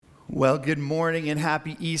Well, good morning and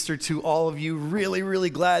happy Easter to all of you. Really, really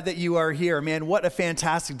glad that you are here. Man, what a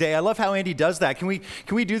fantastic day. I love how Andy does that. Can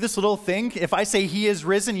we do this little thing? If I say he is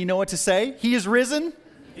risen, you know what to say? He is risen?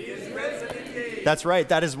 He is risen indeed. That's right.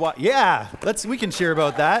 That is what, yeah, we can cheer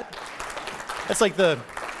about that. That's like the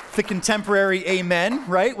contemporary amen,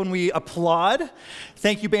 right? When we applaud.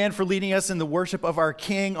 Thank you, band, for leading us in the worship of our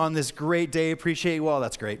King on this great day. Appreciate you all.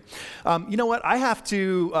 That's great. You know what? I have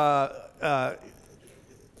to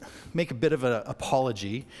make a bit of an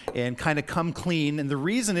apology and kind of come clean. And the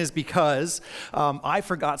reason is because I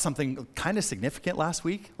forgot something kind of significant last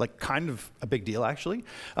week, like kind of a big deal, actually.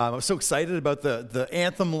 I was so excited about the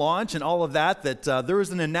Anthem launch and all of that there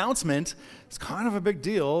was an announcement. It's kind of a big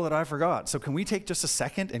deal that I forgot. So can we take just a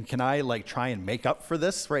second and can I try and make up for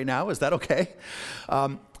this right now? Is that okay?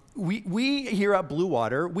 We here at Blue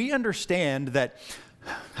Water, we understand that,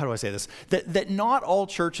 how do I say this? That not all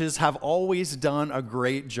churches have always done a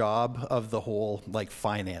great job of the whole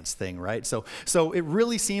finance thing, right? So it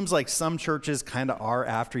really seems like some churches kind of are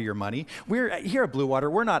after your money. We're here at Blue Water,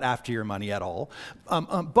 we're not after your money at all.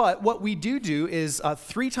 But what we do is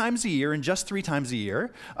 3 times a year, and just 3 times a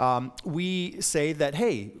year, we say that,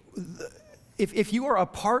 hey, If you are a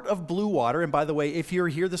part of Blue Water, and by the way, if you're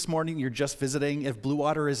here this morning, you're just visiting, if Blue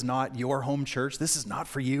Water is not your home church, this is not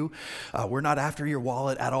for you. We're not after your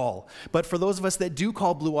wallet at all. But for those of us that do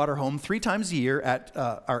call Blue Water home 3 times a year at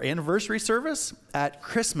our anniversary service, at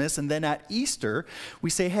Christmas, and then at Easter, we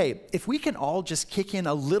say, hey, if we can all just kick in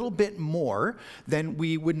a little bit more than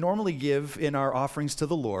we would normally give in our offerings to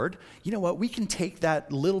the Lord, you know what? We can take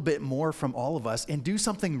that little bit more from all of us and do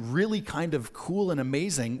something really kind of cool and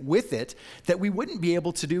amazing with it that we wouldn't be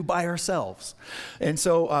able to do by ourselves. And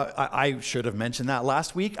so I should have mentioned that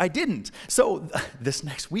last week. I didn't. So this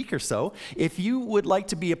next week or so, if you would like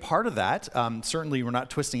to be a part of that, certainly we're not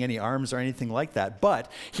twisting any arms or anything like that,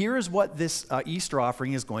 but here is what this Easter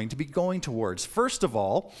offering is going to be going towards. First of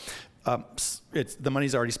all, the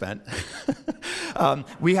money's already spent.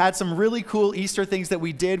 We had some really cool Easter things that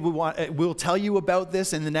we did. We'll tell you about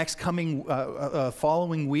this in the next coming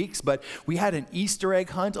following weeks, but we had an Easter egg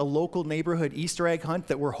hunt, a local neighborhood Easter egg hunt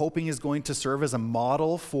that we're hoping is going to serve as a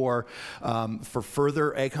model for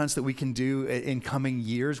further egg hunts that we can do in coming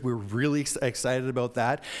years. We're really excited about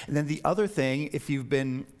that. And then the other thing, if you've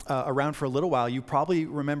been around for a little while, you probably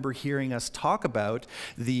remember hearing us talk about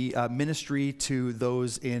the ministry to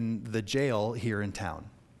those in the jail here in town.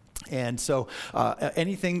 And so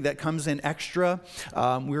anything that comes in extra,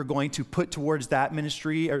 we're going to put towards that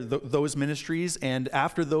ministry or those ministries. And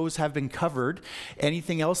after those have been covered,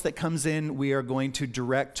 anything else that comes in, we are going to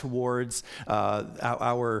direct towards the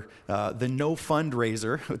no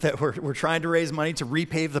fundraiser that we're trying to raise money to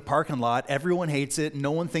repave the parking lot. Everyone hates it.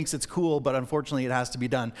 No one thinks it's cool, but unfortunately it has to be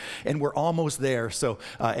done. And we're almost there. So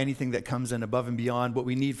anything that comes in above and beyond what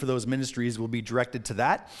we need for those ministries will be directed to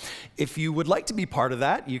that. If you would like to be part of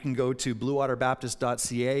that, you can go to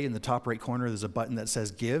bluewaterbaptist.ca. In the top right corner, there's a button that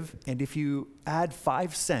says give. And if you add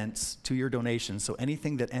 5 cents to your donation, so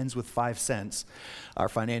anything that ends with 5 cents, our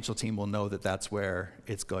financial team will know that that's where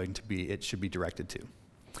it should be directed to.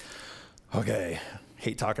 Okay,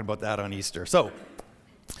 hate talking about that on Easter. So,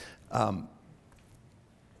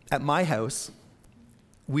 at my house,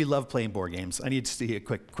 we love playing board games. I need to see a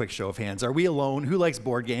quick show of hands. Are we alone? Who likes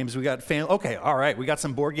board games? We got okay, all right. We got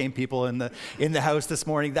some board game people in the house this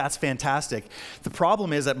morning. That's fantastic. The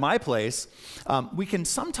problem is at my place, we can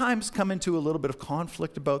sometimes come into a little bit of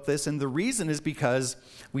conflict about this, and the reason is because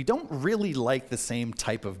we don't really like the same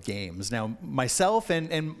type of games. Now, myself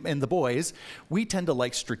and the boys, we tend to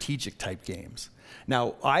like strategic type games.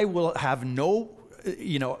 Now, I will have no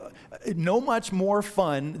much more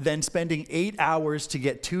fun than spending 8 hours to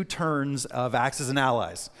get 2 turns of Axis and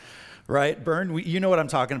Allies, right? Bern, you know what I'm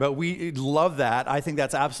talking about. We love that. I think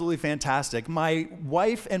that's absolutely fantastic. My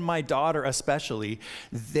wife and my daughter especially,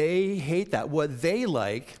 they hate that. What they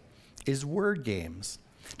like is word games.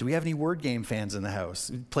 Do we have any word game fans in the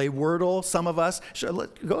house? Play Wordle, some of us? Sure,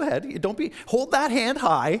 go ahead. Hold that hand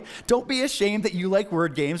high. Don't be ashamed that you like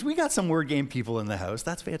word games. We got some word game people in the house.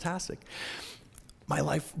 That's fantastic.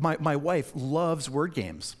 My wife loves word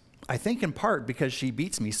games. I think in part because she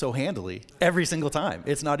beats me so handily every single time.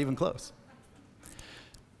 It's not even close.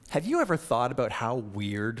 Have you ever thought about how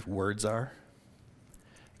weird words are?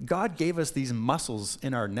 God gave us these muscles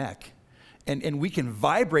in our neck, and we can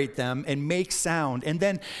vibrate them and make sound. And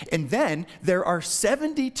then there are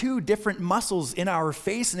 72 different muscles in our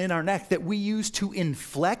face and in our neck that we use to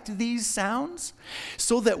inflect these sounds,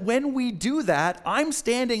 so that when we do that, I'm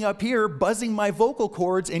standing up here buzzing my vocal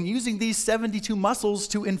cords and using these 72 muscles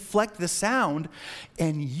to inflect the sound,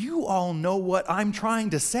 and you all know what I'm trying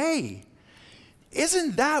to say.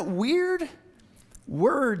 Isn't that weird?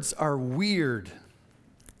 Words are weird.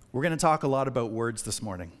 We're going to talk a lot about words this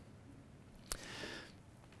morning.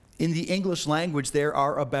 In the English language, there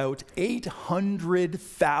are about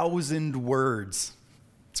 800,000 words.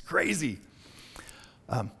 It's crazy.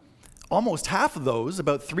 Almost half of those,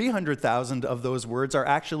 about 300,000 of those words, are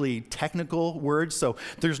actually technical words, so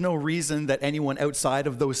there's no reason that anyone outside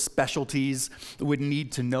of those specialties would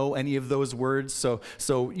need to know any of those words. So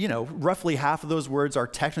roughly half of those words are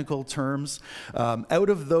technical terms. Out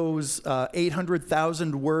of those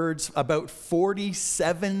 800,000 words, about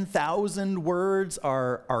 47,000 words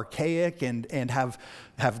are archaic and have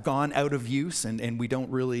gone out of use, and we don't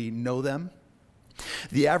really know them.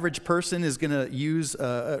 The average person is going to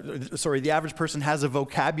the average person has a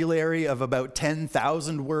vocabulary of about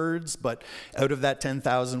 10,000 words, but out of that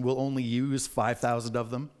 10,000, we'll only use 5,000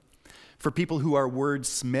 of them. For people who are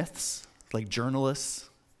wordsmiths, like journalists,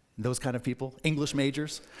 those kind of people, English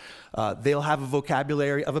majors, they'll have a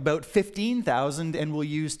vocabulary of about 15,000 and will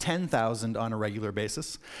use 10,000 on a regular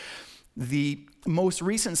basis. The most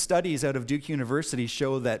recent studies out of Duke University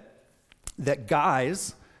show that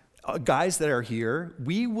guys that are here,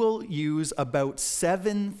 we will use about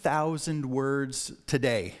 7,000 words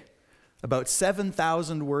today. About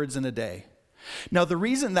 7,000 words in a day. Now, the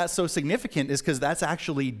reason that's so significant is because that's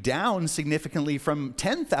actually down significantly from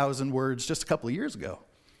 10,000 words just a couple of years ago.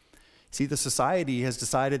 See, the society has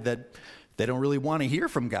decided that they don't really want to hear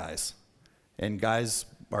from guys. And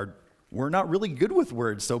we're not really good with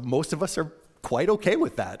words, so most of us are quite okay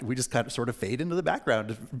with that. We just kind of sort of fade into the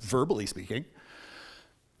background, verbally speaking.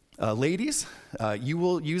 Ladies, you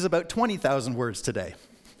will use about 20,000 words today.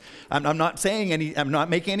 I'm not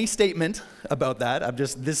making any statement about that.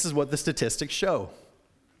 This is what the statistics show.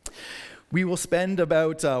 We will spend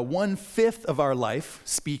about 1/5 of our life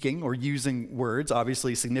speaking or using words,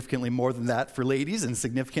 obviously significantly more than that for ladies and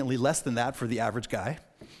significantly less than that for the average guy.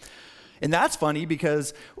 And that's funny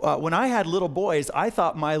because when I had little boys, I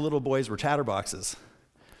thought my little boys were chatterboxes.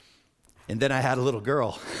 And then I had a little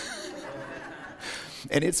girl.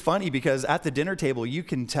 And it's funny because at the dinner table, you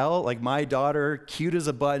can tell, like my daughter, cute as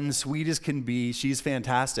a button, sweet as can be, she's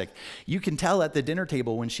fantastic. You can tell at the dinner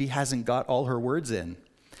table when she hasn't got all her words in.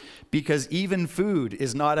 Because even food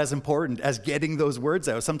is not as important as getting those words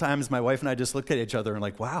out. Sometimes my wife and I just look at each other and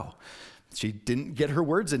like, wow, she didn't get her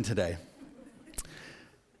words in today.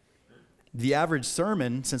 The average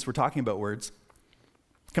sermon, since we're talking about words,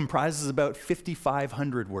 comprises about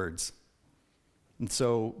 5,500 words. And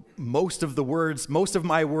so most of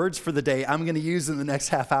my words for the day, I'm going to use in the next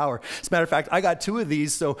half hour. As a matter of fact, I got 2 of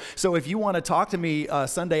these. So if you want to talk to me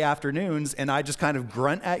Sunday afternoons and I just kind of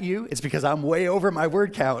grunt at you, it's because I'm way over my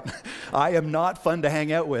word count. I am not fun to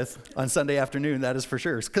hang out with on Sunday afternoon, that is for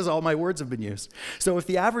sure. It's because all my words have been used. So if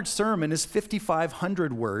the average sermon is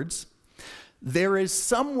 5,500 words, there is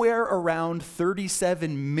somewhere around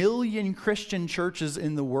 37 million Christian churches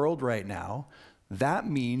in the world right now. That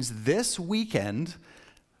means this weekend,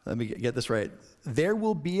 let me get this right, there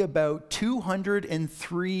will be about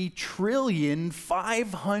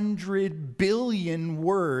 203,500,000,000,000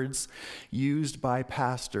 words used by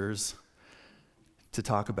pastors to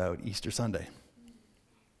talk about Easter Sunday.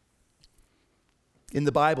 In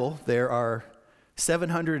the Bible, there are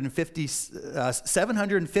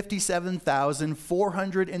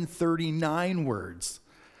 757,439 words.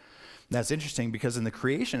 That's interesting because in the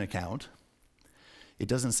creation account, it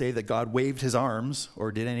doesn't say that God waved his arms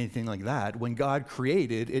or did anything like that. When God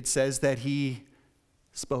created, it says that he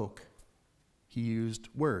spoke. He used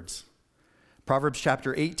words. Proverbs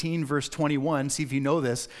chapter 18, verse 21, see if you know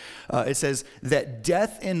this. It says that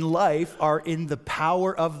death and life are in the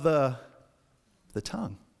power of the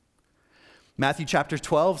tongue. Matthew chapter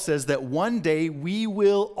 12 says that one day we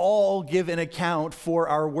will all give an account for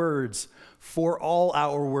our words, for all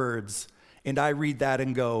our words. And I read that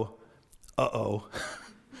and go, uh-oh.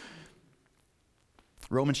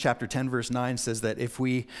 Romans chapter 10, verse 9 says that if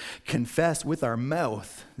we confess with our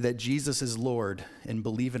mouth that Jesus is Lord and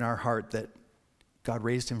believe in our heart that God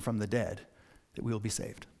raised him from the dead, that we will be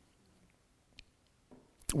saved.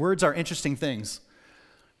 Words are interesting things,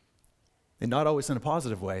 and not always in a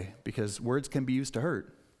positive way, because words can be used to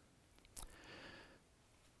hurt.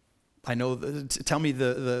 I know, tell me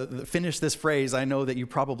finish this phrase. I know that you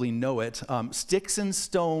probably know it. Sticks and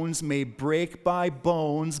stones may break my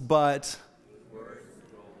bones, but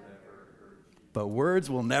words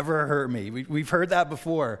will never hurt me. We've heard that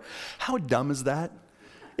before. How dumb is that?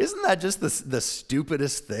 Isn't that just the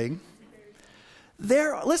stupidest thing?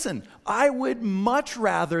 Listen, I would much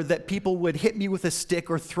rather that people would hit me with a stick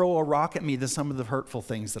or throw a rock at me than some of the hurtful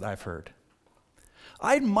things that I've heard.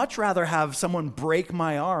 I'd much rather have someone break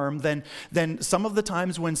my arm than some of the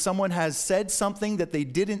times when someone has said something that they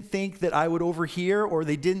didn't think that I would overhear or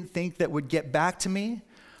they didn't think that would get back to me.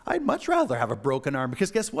 I'd much rather have a broken arm, because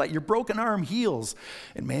guess what? Your broken arm heals.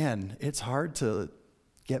 And man, it's hard to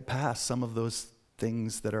get past some of those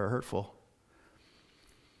things that are hurtful.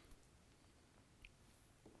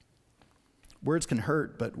 Words can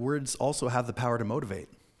hurt, but words also have the power to motivate.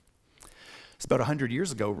 It's about 100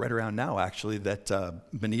 years ago, right around now actually, that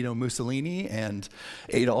Benito Mussolini and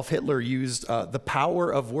Adolf Hitler used the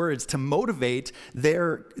power of words to motivate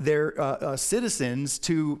their citizens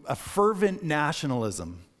to a fervent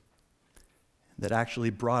nationalism that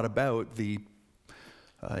actually brought about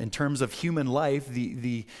in terms of human life,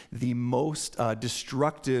 the most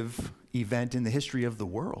destructive event in the history of the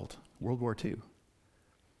world, World War II.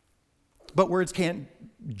 But words can't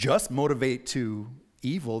just motivate to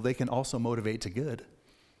evil, they can also motivate to good.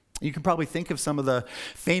 You can probably think of some of the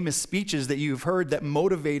famous speeches that you've heard that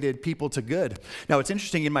motivated people to good. Now, it's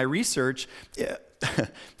interesting, in my research,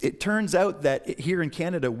 it turns out that here in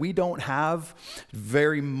Canada, we don't have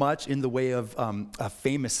very much in the way of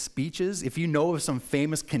famous speeches. If you know of some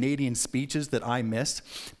famous Canadian speeches that I missed,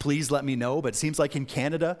 please let me know. But it seems like in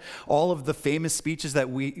Canada, all of the famous speeches that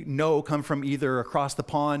we know come from either across the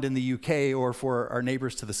pond in the UK or for our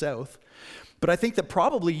neighbors to the south. But I think that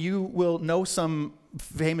probably you will know some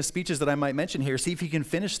famous speeches that I might mention here. See if you can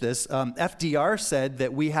finish this. FDR said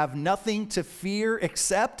that we have nothing to fear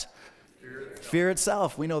except fear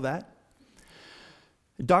itself. We know that.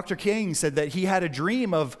 Dr. King said that he had a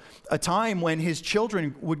dream of a time when his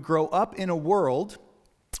children would grow up in a world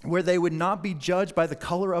where they would not be judged by the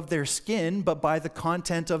color of their skin, but by the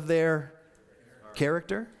content of their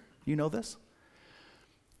character. You know this?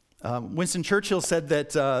 Winston Churchill said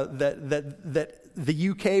that the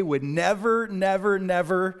UK would never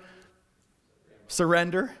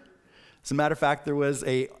surrender. As a matter of fact, there was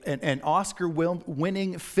an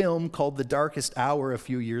Oscar-winning film called The Darkest Hour a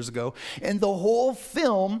few years ago, and the whole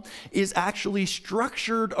film is actually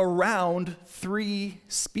structured around 3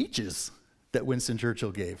 speeches that Winston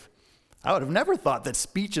Churchill gave. I would have never thought that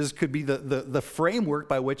speeches could be the framework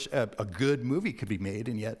by which a good movie could be made,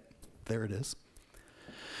 and yet there it is.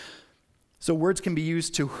 So words can be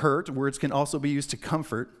used to hurt. Words can also be used to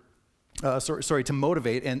comfort. To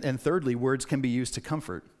motivate. And thirdly, words can be used to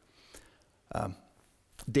comfort.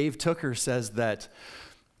 Dave Tucker says that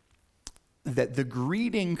the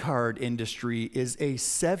greeting card industry is a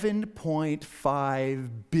 $7.5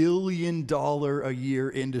 billion a year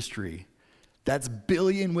industry. That's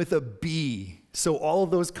billion with a B. So all of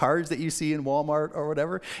those cards that you see in Walmart or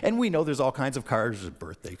whatever, and we know there's all kinds of cards. There's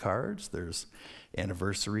birthday cards, there's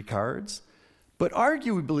anniversary cards. But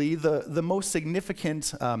arguably, the most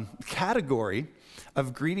significant category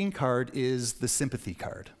of greeting card is the sympathy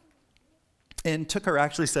card. And Tucker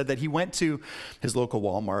actually said that he went to his local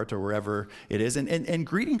Walmart or wherever it is, and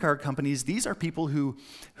greeting card companies, these are people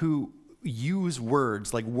who use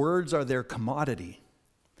words, like words are their commodity.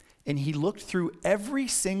 And he looked through every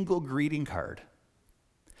single greeting card,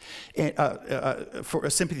 for a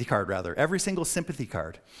sympathy card rather, every single sympathy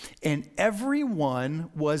card. And every one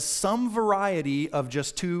was some variety of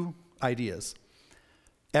just 2 ideas.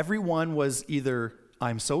 Every one was either,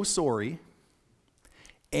 I'm so sorry,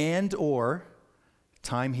 and or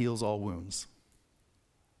time heals all wounds.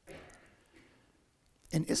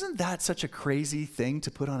 And isn't that such a crazy thing to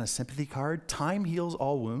put on a sympathy card? Time heals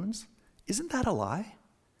all wounds? Isn't that a lie?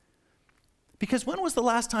 Because when was the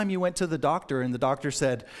last time you went to the doctor and the doctor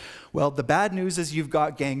said, well, the bad news is you've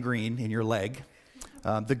got gangrene in your leg.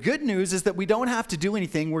 The good news is that we don't have to do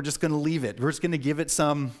anything. We're just going to leave it. We're just going to give it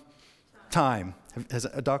some time. Has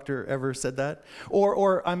a doctor ever said that?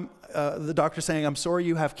 Or the doctor saying, I'm sorry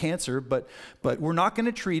you have cancer, but we're not going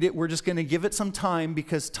to treat it. We're just going to give it some time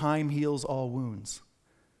because time heals all wounds.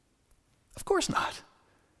 Of course not.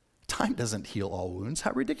 Time doesn't heal all wounds.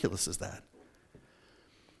 How ridiculous is that?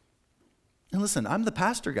 And listen, I'm the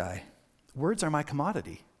pastor guy. Words are my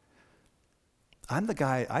commodity. I'm the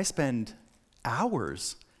guy, I spend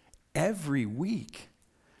hours every week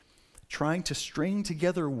trying to string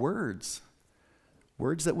together words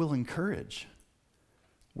that will encourage,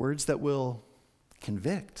 words that will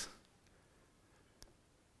convict.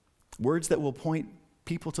 words that will point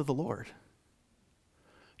people to the Lord.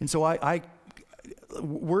 And so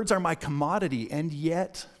words are my commodity, and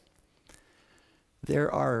yet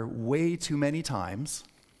there are way too many times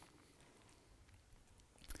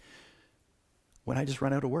when I just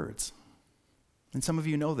run out of words. And some of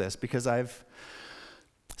you know this because I've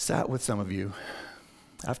sat with some of you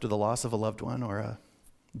after the loss of a loved one or a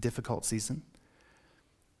difficult season,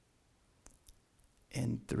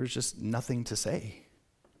 and there was just nothing to say.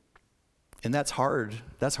 And that's hard.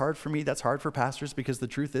 That's hard for me. That's hard for pastors, because the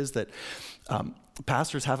truth is that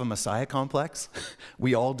pastors have a Messiah complex.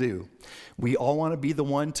 We all do. We all want to be the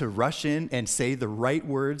one to rush in and say the right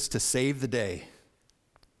words to save the day.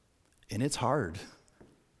 And it's hard,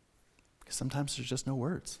 because sometimes there's just no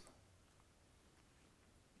words.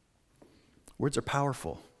 Words are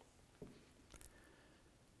powerful.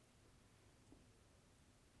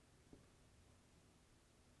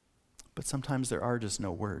 But sometimes there are just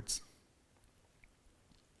no words.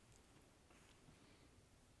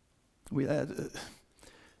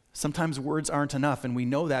 Sometimes words aren't enough, and we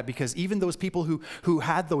know that because even those people who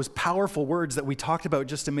had those powerful words that we talked about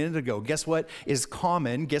just a minute ago, guess what is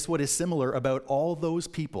common, guess what is similar about all those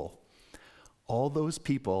people? All those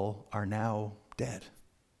people are now dead.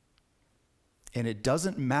 And it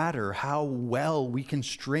doesn't matter how well we can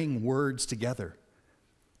string words together.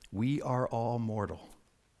 We are all mortal.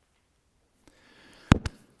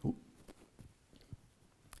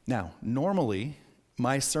 Now, normally,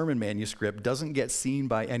 my sermon manuscript doesn't get seen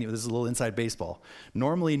by anyone. This is a little inside baseball.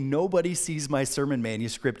 Normally, nobody sees my sermon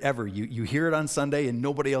manuscript ever. You hear it on Sunday and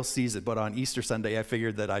nobody else sees it. But on Easter Sunday, I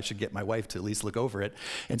figured that I should get my wife to at least look over it.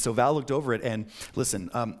 And so Val looked over it, and listen,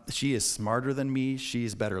 she is smarter than me.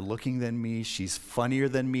 She's better looking than me. She's funnier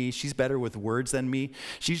than me. She's better with words than me.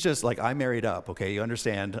 She's just like, I married up, okay? You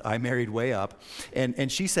understand? I married way up.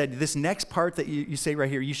 And she said, this next part that you say right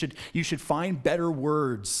here, you should find better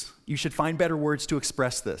words. You should find better words to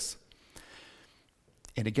express this.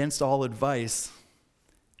 And against all advice,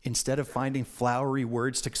 instead of finding flowery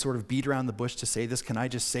words to sort of beat around the bush to say this, can I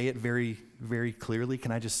just say it very, very clearly?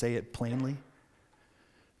 Can I just say it plainly?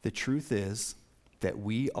 The truth is that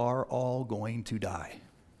we are all going to die.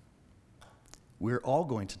 We're all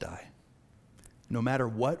going to die. No matter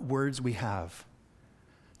what words we have,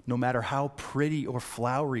 no matter how pretty or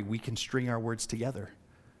flowery we can string our words together,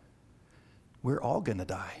 we're all going to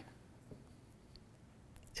die.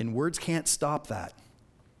 And words can't stop that.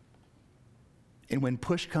 And when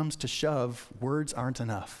push comes to shove, words aren't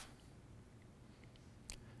enough.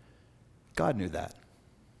 God knew that.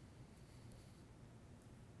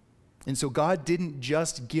 And so God didn't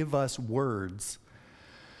just give us words.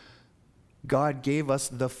 God gave us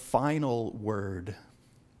the final word,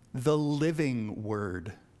 the living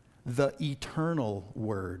word, the eternal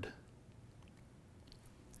word.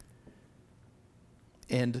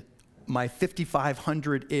 And my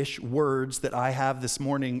 5,500-ish words that I have this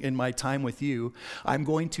morning in my time with you, I'm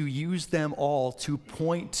going to use them all to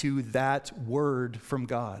point to that word from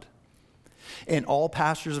God. And all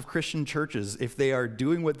pastors of Christian churches, if they are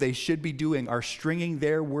doing what they should be doing, are stringing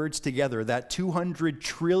their words together. That 200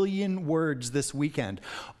 trillion words this weekend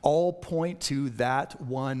all point to that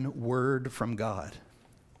one word from God.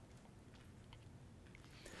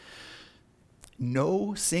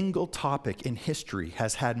 No single topic in history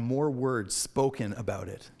has had more words spoken about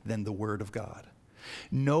it than the Word of God.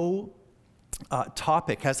 No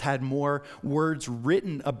topic has had more words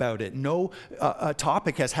written about it. No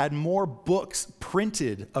topic has had more books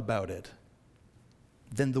printed about it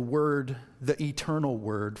than the Word, the eternal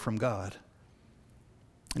Word from God.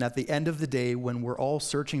 And at the end of the day, when we're all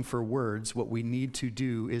searching for words, what we need to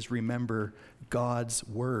do is remember God's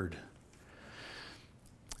Word.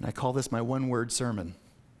 And I call this my one-word sermon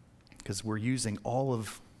because we're using all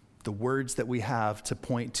of the words that we have to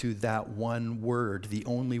point to that one word, the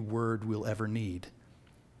only word we'll ever need.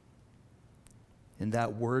 And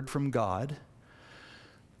that word from God,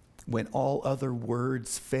 when all other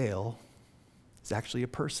words fail, is actually a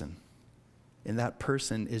person. And that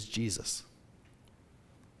person is Jesus.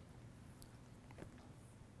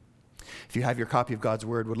 If you have your copy of God's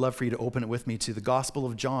Word, would love for you to open it with me to the Gospel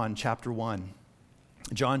of John, chapter 1.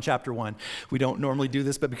 John chapter 1. We don't normally do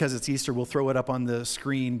this, but because it's Easter, we'll throw it up on the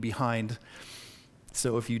screen behind.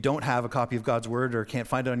 So if you don't have a copy of God's Word or can't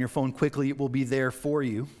find it on your phone quickly, it will be there for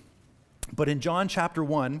you. But in John chapter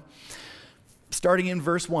 1, starting in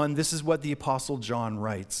verse 1, this is what the Apostle John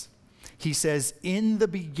writes. He says, in the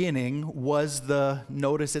beginning was the,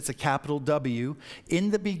 notice it's a capital W,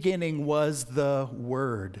 in the beginning was the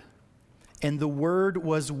Word, and the Word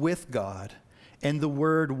was with God, and the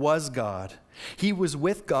Word was God. He was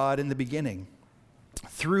with God in the beginning.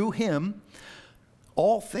 Through him,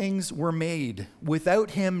 all things were made.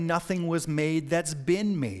 Without him, nothing was made that's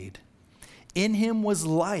been made. In him was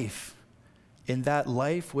life, and that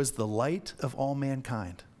life was the light of all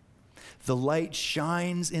mankind. The light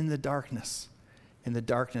shines in the darkness, and the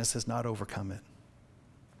darkness has not overcome it.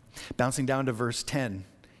 Bouncing down to verse 10,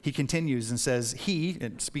 he continues and says, he,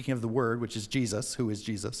 and speaking of the Word, which is Jesus, who is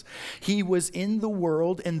Jesus, he was in the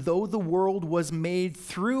world, and though the world was made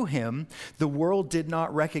through him, the world did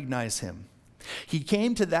not recognize him. He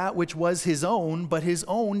came to that which was his own, but his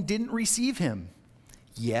own didn't receive him.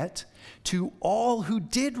 Yet, to all who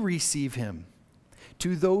did receive him,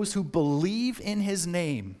 to those who believe in his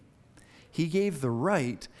name, he gave the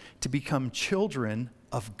right to become children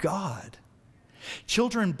of God.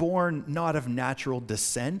 Children born not of natural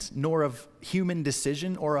descent, nor of human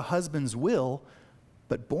decision or a husband's will,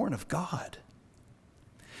 but born of God.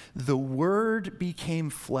 The Word became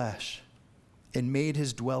flesh and made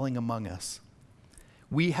his dwelling among us.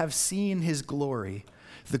 We have seen his glory,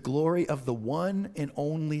 the glory of the one and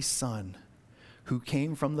only Son, who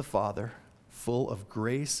came from the Father, full of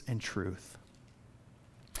grace and truth.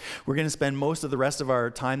 We're going to spend most of the rest of our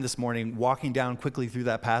time this morning walking down quickly through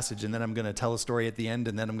that passage, and then I'm going to tell a story at the end,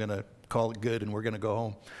 and then I'm going to call it good, and we're going to go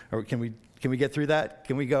home. Or can we get through that?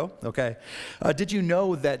 Can we go? Okay. Did you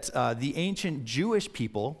know that the ancient Jewish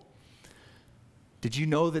people, did you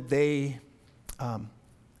know that they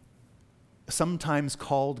sometimes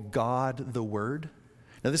called God the Word?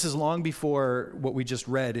 Now, this is long before what we just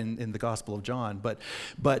read in the Gospel of John, but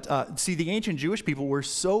see, the ancient Jewish people were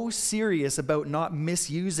so serious about not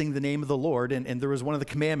misusing the name of the Lord, and there was one of the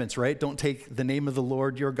commandments, right? Don't take the name of the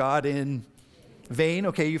Lord your God in vain.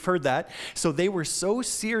 Okay, you've heard that. So they were so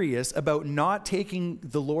serious about not taking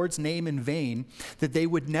the Lord's name in vain that they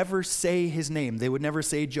would never say his name. They would never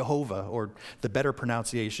say Jehovah, or the better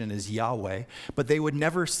pronunciation is Yahweh, but they would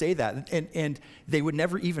never say that, and they would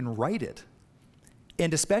never even write it.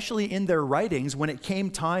 And especially in their writings, when it came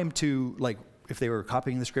time to, like, if they were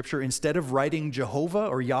copying the scripture, instead of writing Jehovah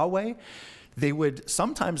or Yahweh,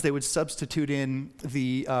 sometimes they would substitute in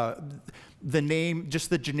the name, just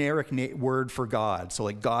the generic word for God. So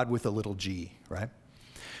like God with a little g, right?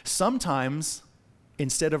 Sometimes,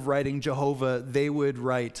 instead of writing Jehovah, they would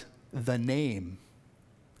write the name.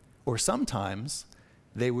 Or sometimes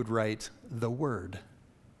they would write the word.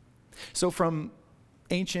 So from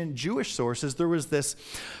ancient Jewish sources, there was this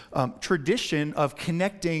tradition of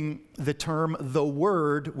connecting the term the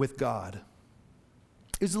Word with God.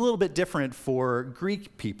 It was a little bit different for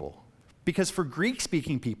Greek people, because for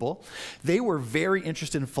Greek-speaking people, they were very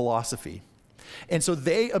interested in philosophy. And so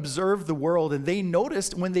they observed the world, and they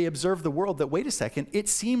noticed when they observed the world that, wait a second, it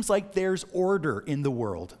seems like there's order in the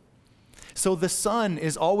world. So the sun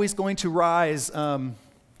is always going to rise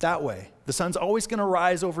that way. The sun's always going to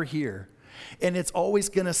rise over here. And it's always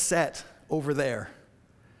going to set over there.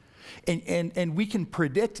 And we can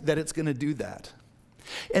predict that it's going to do that.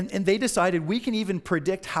 And they decided we can even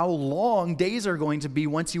predict how long days are going to be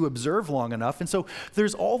once you observe long enough. And so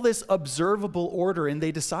there's all this observable order, and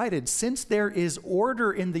they decided since there is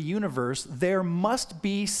order in the universe, there must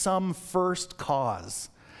be some first cause.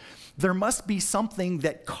 There must be something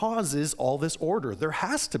that causes all this order. There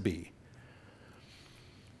has to be.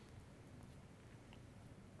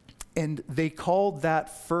 And they called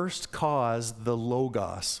that first cause the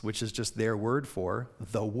Logos, which is just their word for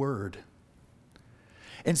the Word.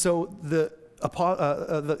 And so the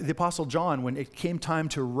Apostle John, when it came time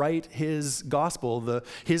to write his gospel,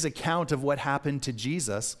 his account of what happened to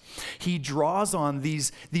Jesus, he draws on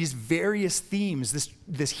these various themes,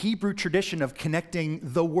 this Hebrew tradition of connecting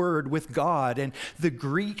the Word with God, and the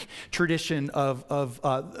Greek tradition of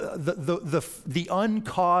the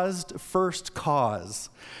uncaused first cause.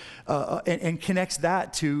 And connects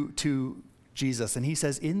that to Jesus. And he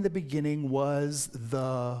says, in the beginning was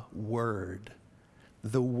the Word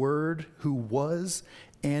who was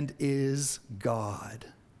and is God.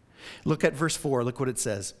 Look at verse 4. Look what it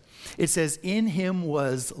says. It says, in him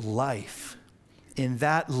was life, and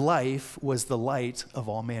that life was the light of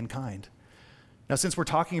all mankind. Now, since we're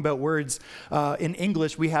talking about words, in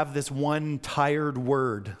English, we have this one tired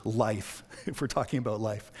word, life, if we're talking about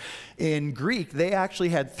life. In Greek, they actually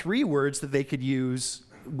had 3 words that they could use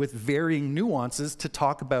with varying nuances to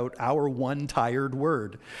talk about our one tired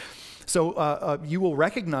word. So you will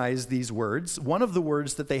recognize these words. One of the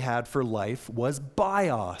words that they had for life was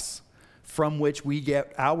bios, from which we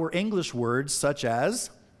get our English words such as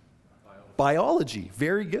biology.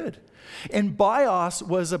 Very good. And bios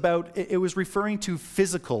was referring to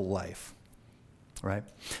physical life, right?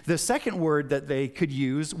 The second word that they could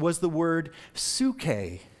use was the word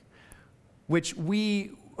psuche, which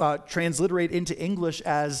we transliterate into English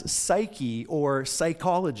as psyche or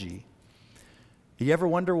psychology. You ever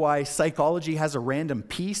wonder why psychology has a random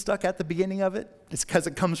P stuck at the beginning of it? It's because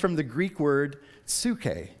it comes from the Greek word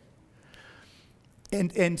psyche.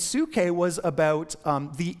 And psyche was about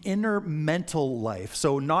the inner mental life.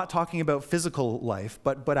 So not talking about physical life,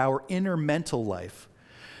 but our inner mental life.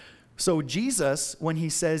 So Jesus, when he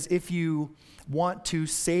says, if you want to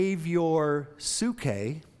save your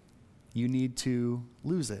psyche, you need to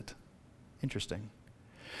lose it. Interesting.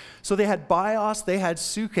 So they had bios, they had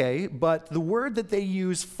psyche, but the word that they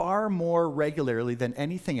use far more regularly than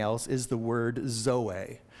anything else is the word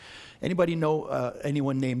Zoe. Anybody know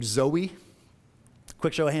anyone named Zoe?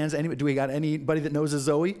 Quick show of hands. Do we got anybody that knows a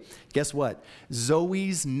Zoe? Guess what?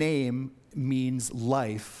 Zoe's name means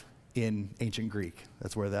life in ancient Greek.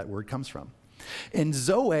 That's where that word comes from. And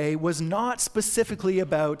Zoe was not specifically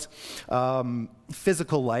about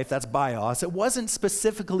physical life, that's bios. It wasn't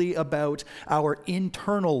specifically about our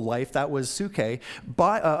internal life, that was psyche.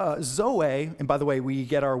 Zoe, and by the way, we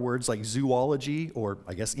get our words like zoology, or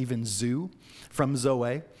I guess even zoo, from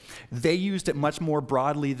Zoe. They used it much more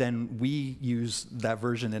broadly than we use that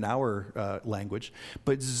version in our language.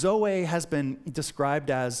 But Zoe has been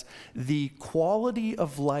described as the quality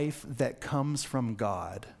of life that comes from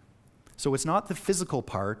God. So it's not the physical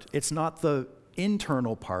part, it's not the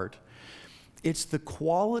internal part, it's the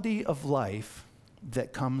quality of life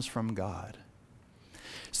that comes from God.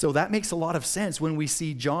 So that makes a lot of sense when we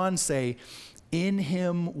see John say, in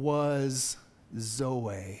him was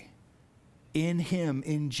Zoe. In him,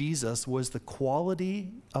 in Jesus, was the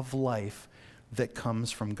quality of life that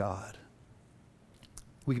comes from God.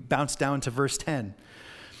 We bounce down to verse 10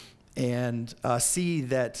 and see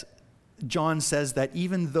that John says that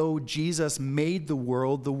even though Jesus made the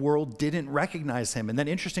world didn't recognize him. And then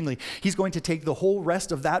interestingly, he's going to take the whole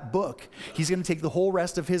rest of that book. He's going to take the whole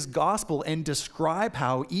rest of his gospel and describe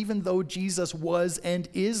how even though Jesus was and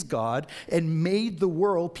is God and made the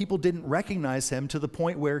world, people didn't recognize him to the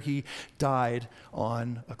point where he died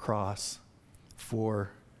on a cross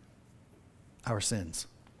for our sins.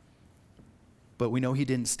 But we know he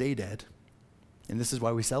didn't stay dead. And this is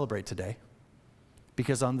why we celebrate today.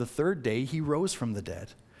 Because on the third day, he rose from the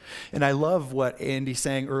dead. And I love what Andy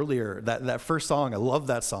sang earlier, that first song. I love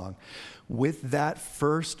that song. With that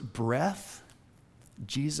first breath,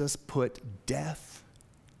 Jesus put death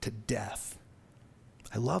to death.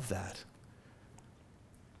 I love that.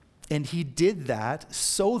 And he did that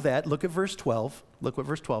so that, look at verse 12. Look what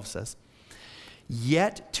verse 12 says.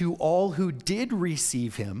 Yet to all who did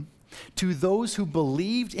receive him, to those who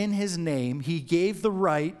believed in his name, he gave the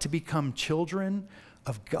right to become children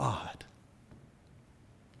of God.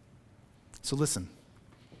 So listen,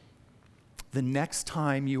 the next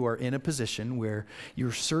time you are in a position where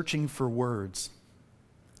you're searching for words,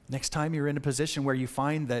 next time you're in a position where you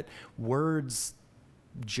find that words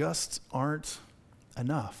just aren't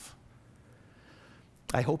enough,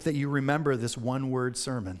 I hope that you remember this one-word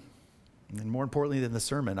sermon. And more importantly than the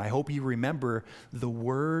sermon, I hope you remember the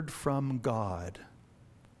word from God.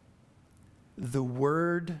 The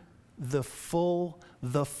word, the full,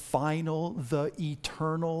 the final, the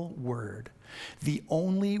eternal word. The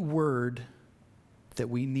only word that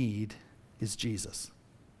we need is Jesus.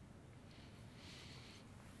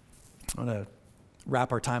 I want to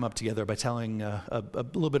wrap our time up together by telling a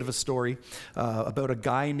little bit of a story about a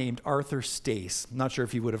guy named Arthur Stace. I'm not sure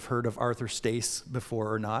if you would have heard of Arthur Stace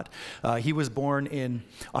before or not. He was born in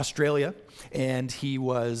Australia, and he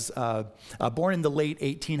was born in the late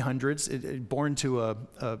 1800s, born to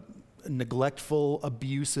a neglectful,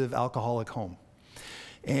 abusive, alcoholic home.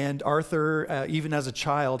 And Arthur, even as a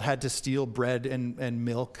child, had to steal bread and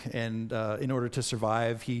milk, and in order to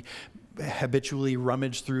survive, he habitually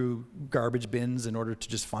rummaged through garbage bins in order to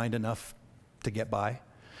just find enough to get by.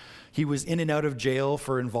 He was in and out of jail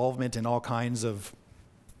for involvement in all kinds of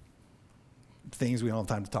things we don't have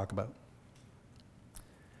time to talk about.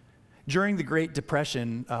 During the Great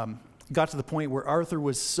Depression, got to the point where Arthur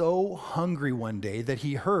was so hungry one day that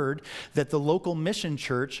he heard that the local mission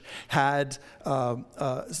church had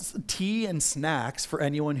tea and snacks for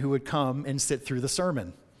anyone who would come and sit through the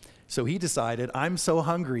sermon. So he decided, I'm so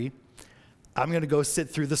hungry, I'm going to go sit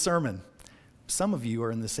through the sermon. Some of you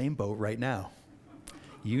are in the same boat right now.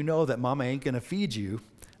 You know that mama ain't going to feed you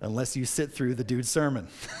unless you sit through the dude's sermon.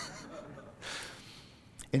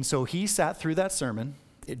 And so he sat through that sermon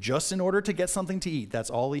just in order to get something to eat. That's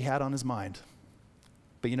all he had on his mind.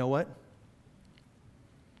 But you know what?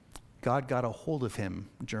 God got a hold of him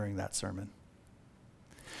during that sermon.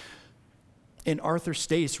 And Arthur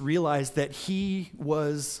Stace realized that he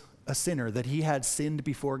was a sinner, that he had sinned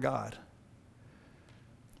before God.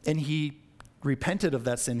 And he repented of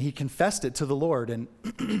that sin. He confessed it to the Lord, and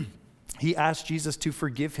he asked Jesus to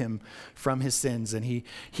forgive him from his sins, and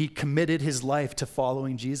he committed his life to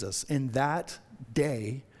following Jesus. And that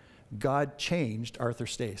day, God changed Arthur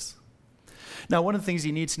Stace. Now, one of the things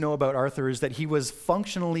you need to know about Arthur is that he was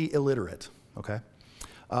functionally illiterate, okay?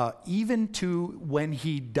 Even to when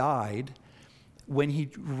he died, when he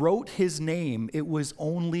wrote his name, it was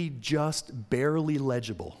only just barely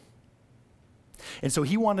legible. And so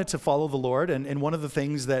he wanted to follow the Lord, and one of the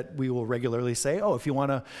things that we will regularly say, if you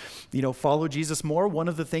want to, follow Jesus more, one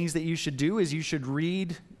of the things that you should do is you should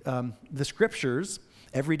read the scriptures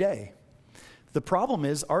every day. The problem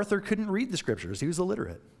is Arthur couldn't read the scriptures. He was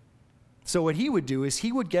illiterate. So what he would do is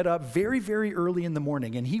he would get up very, very early in the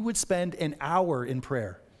morning, and he would spend an hour in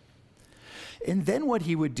prayer. And then what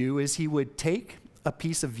he would do is he would take a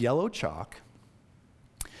piece of yellow chalk,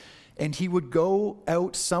 and he would go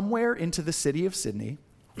out somewhere into the city of Sydney,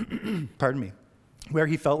 pardon me, where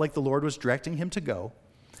he felt like the Lord was directing him to go,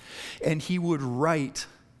 and he would write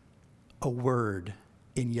a word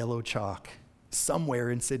in yellow chalk somewhere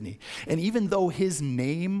in Sydney. And even though his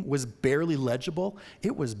name was barely legible,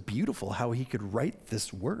 it was beautiful how he could write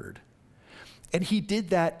this word. And he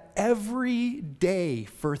did that every day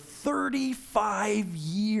for 35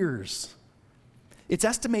 years. It's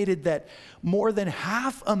estimated that more than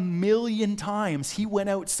 500,000 times he went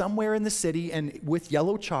out somewhere in the city and with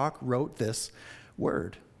yellow chalk wrote this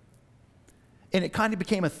word. And it kind of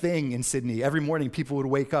became a thing in Sydney. Every morning people would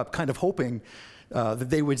wake up kind of hoping that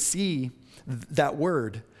they would see that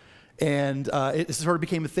word. And it sort of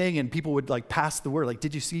became a thing, and people would like pass the word. Like,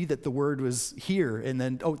 did you see that the word was here? And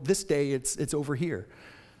then, this day it's over here.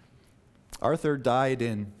 Arthur died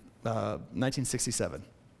in 1967.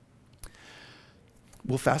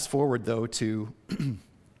 We'll fast forward, though, to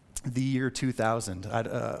the year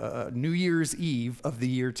 2000, New Year's Eve of the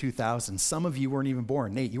year 2000. Some of you weren't even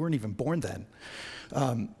born. Nate, you weren't even born then.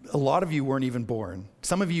 A lot of you weren't even born.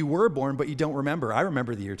 Some of you were born, but you don't remember. I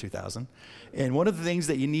remember the year 2000. And one of the things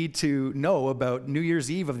that you need to know about New Year's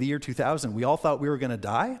Eve of the year 2000, we all thought we were going to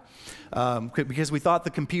die because we thought the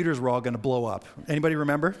computers were all going to blow up. Anybody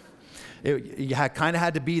remember? You kind of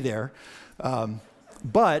had to be there.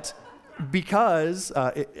 But because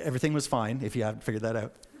everything was fine, if you haven't figured that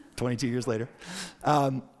out 22 years later,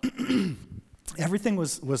 everything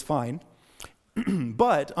was fine.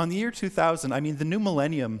 But on the year 2000, the new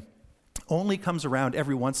millennium only comes around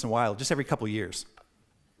every once in a while, just every couple years.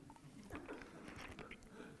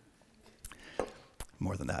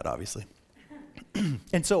 More than that, obviously.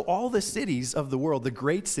 And so all the cities of the world, the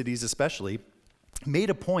great cities especially, made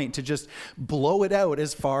a point to just blow it out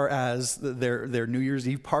as far as their New Year's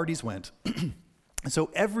Eve parties went. So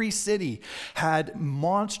every city had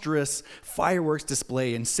monstrous fireworks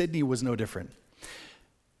display, and Sydney was no different.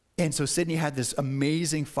 And so Sydney had this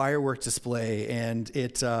amazing fireworks display, and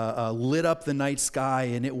it lit up the night sky,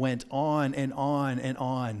 and it went on and on and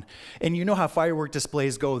on. And you know how firework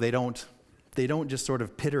displays go. They don't just sort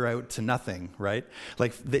of pitter out to nothing, right?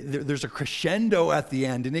 Like there's a crescendo at the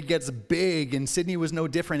end, and it gets big, and Sydney was no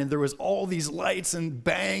different, and there was all these lights and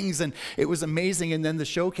bangs, and it was amazing. And then the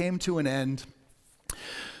show came to an end,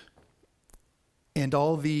 and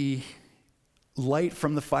all the light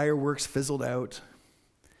from the fireworks fizzled out,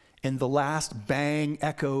 and the last bang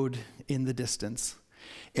echoed in the distance.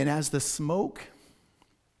 And as the smoke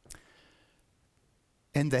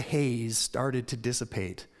and the haze started to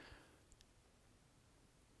dissipate,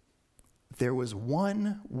 there was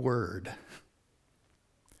one word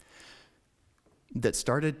that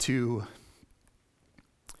started to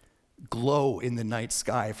glow in the night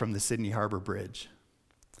sky from the Sydney Harbor Bridge.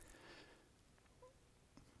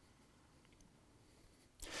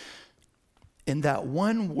 And that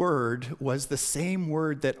one word was the same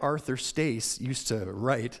word that Arthur Stace used to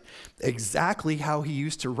write, exactly how he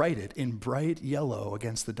used to write it, in bright yellow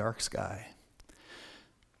against the dark sky.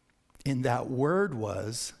 And that word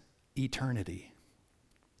was eternity.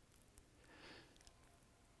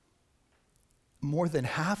 More than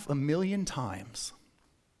 500,000 times,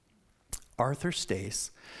 Arthur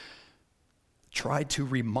Stace tried to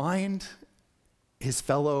remind his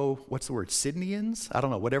fellow, Sydneyans? I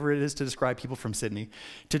don't know, whatever it is to describe people from Sydney,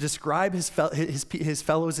 to describe his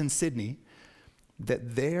fellows in Sydney,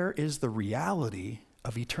 that there is the reality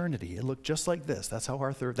of eternity. It looked just like this. That's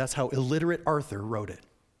how illiterate Arthur wrote it.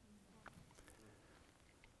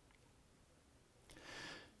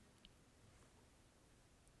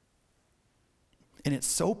 And it's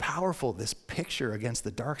so powerful, this picture against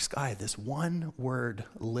the dark sky, this one word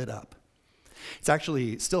lit up. It's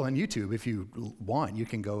actually still on YouTube. If you want, you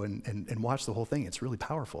can go and watch the whole thing. It's really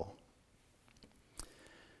powerful.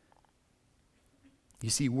 You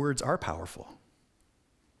see, words are powerful.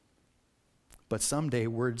 But someday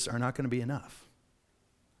words are not going to be enough.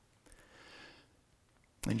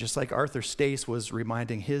 And just like Arthur Stace was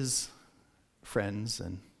reminding his friends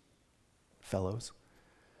and fellows,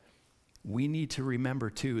 we need to remember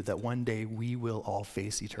too that one day we will all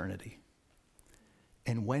face eternity.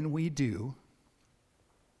 And when we do,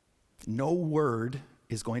 no word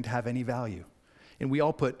is going to have any value. And we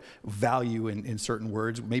all put value in certain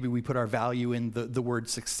words. Maybe we put our value in the word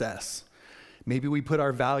success. Maybe we put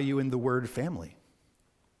our value in the word family.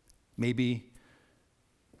 Maybe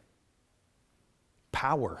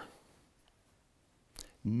power.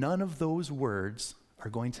 None of those words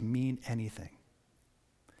are going to mean anything.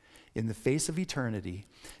 In the face of eternity,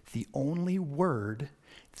 the only word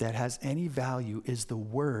that has any value is the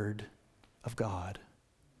word of God.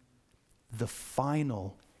 The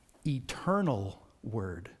final, eternal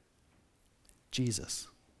word, Jesus.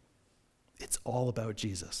 It's all about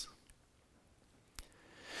Jesus.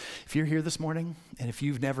 If you're here this morning, and if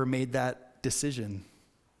you've never made that decision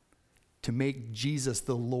to make Jesus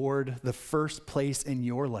the Lord, the first place in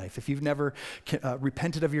your life, if you've never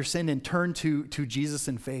repented of your sin and turned to Jesus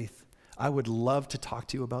in faith, I would love to talk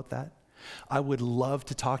to you about that. I would love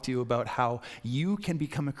to talk to you about how you can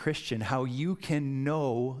become a Christian, how you can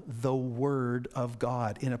know the Word of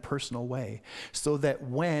God in a personal way, so that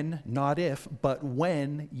when, not if, but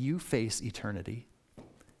when you face eternity,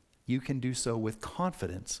 you can do so with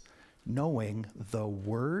confidence, knowing the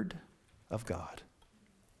Word of God.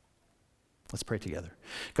 Let's pray together.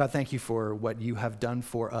 God, thank you for what you have done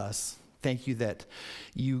for us. Thank you that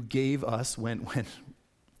you gave us when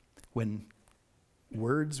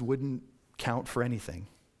words wouldn't count for anything.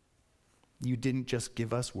 You didn't just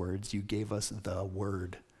give us words, you gave us the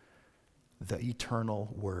Word, the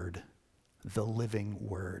eternal Word, the living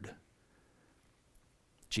Word,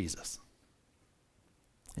 Jesus.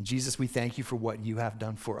 And Jesus, we thank you for what you have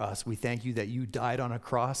done for us. We thank you that you died on a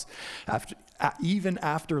cross. Even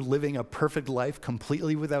after living a perfect life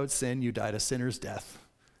completely without sin, you died a sinner's death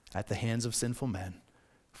at the hands of sinful men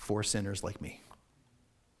for sinners like me.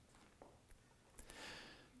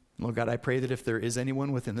 Lord God, I pray that if there is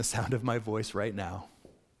anyone within the sound of my voice right now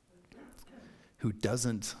who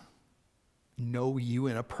doesn't know you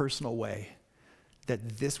in a personal way,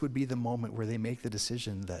 that this would be the moment where they make the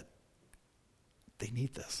decision that they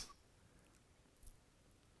need this.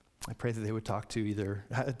 I pray that they would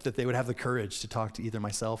that they would have the courage to talk to either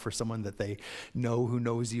myself or someone that they know who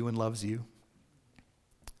knows you and loves you.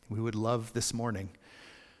 We would love this morning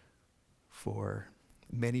for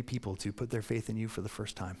many people to put their faith in you for the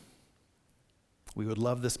first time. We would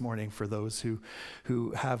love this morning for those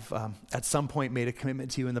who have at some point made a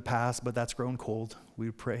commitment to you in the past, but that's grown cold. We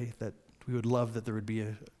would pray that we would love that there would be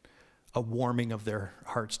a warming of their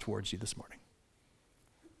hearts towards you this morning.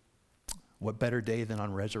 What better day than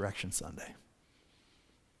on Resurrection Sunday?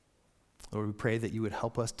 Lord, we pray that you would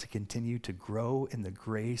help us to continue to grow in the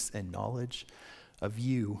grace and knowledge of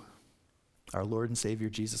you, our Lord and Savior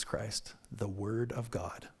Jesus Christ, the Word of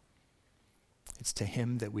God. It's to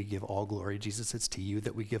him that we give all glory. Jesus, it's to you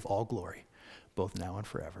that we give all glory, both now and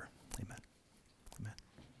forever. Amen. Amen.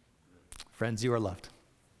 Friends, you are loved.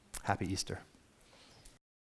 Happy Easter.